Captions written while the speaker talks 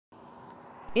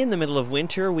In the middle of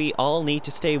winter, we all need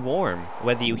to stay warm.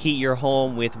 Whether you heat your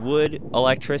home with wood,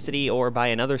 electricity, or by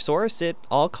another source, it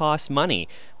all costs money.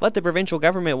 But the provincial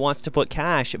government wants to put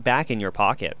cash back in your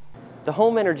pocket. The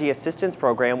Home Energy Assistance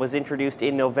Program was introduced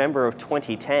in November of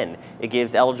 2010. It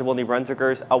gives eligible New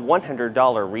Brunswickers a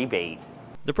 $100 rebate.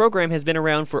 The program has been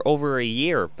around for over a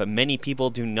year, but many people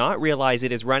do not realize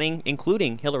it is running,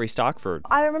 including Hillary Stockford.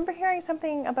 I remember hearing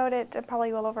something about it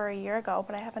probably well over a year ago,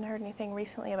 but I haven't heard anything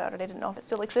recently about it. I didn't know if it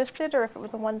still existed or if it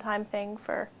was a one-time thing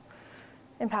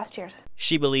in past years.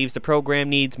 She believes the program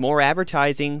needs more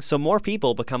advertising so more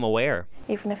people become aware.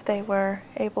 Even if they were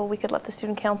able, we could let the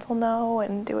student council know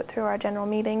and do it through our general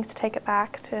meetings to take it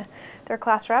back to their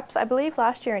class reps. I believe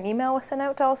last year an email was sent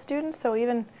out to all students, so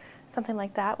even something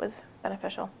like that was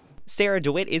beneficial. Sarah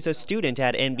DeWitt is a student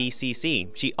at NBCC.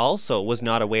 She also was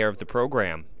not aware of the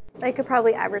program. They could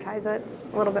probably advertise it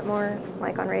a little bit more,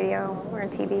 like on radio or on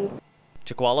TV.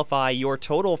 To qualify, your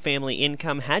total family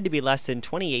income had to be less than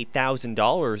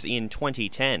 $28,000 in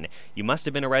 2010. You must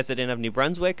have been a resident of New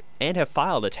Brunswick and have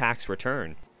filed a tax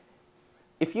return.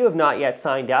 If you have not yet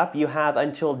signed up, you have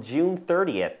until June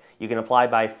 30th. You can apply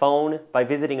by phone, by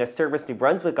visiting a Service New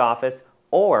Brunswick office,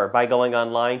 or by going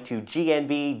online to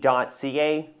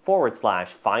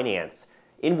gnb.ca/finance.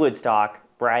 In Woodstock,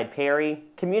 Brad Perry,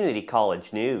 Community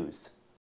College News.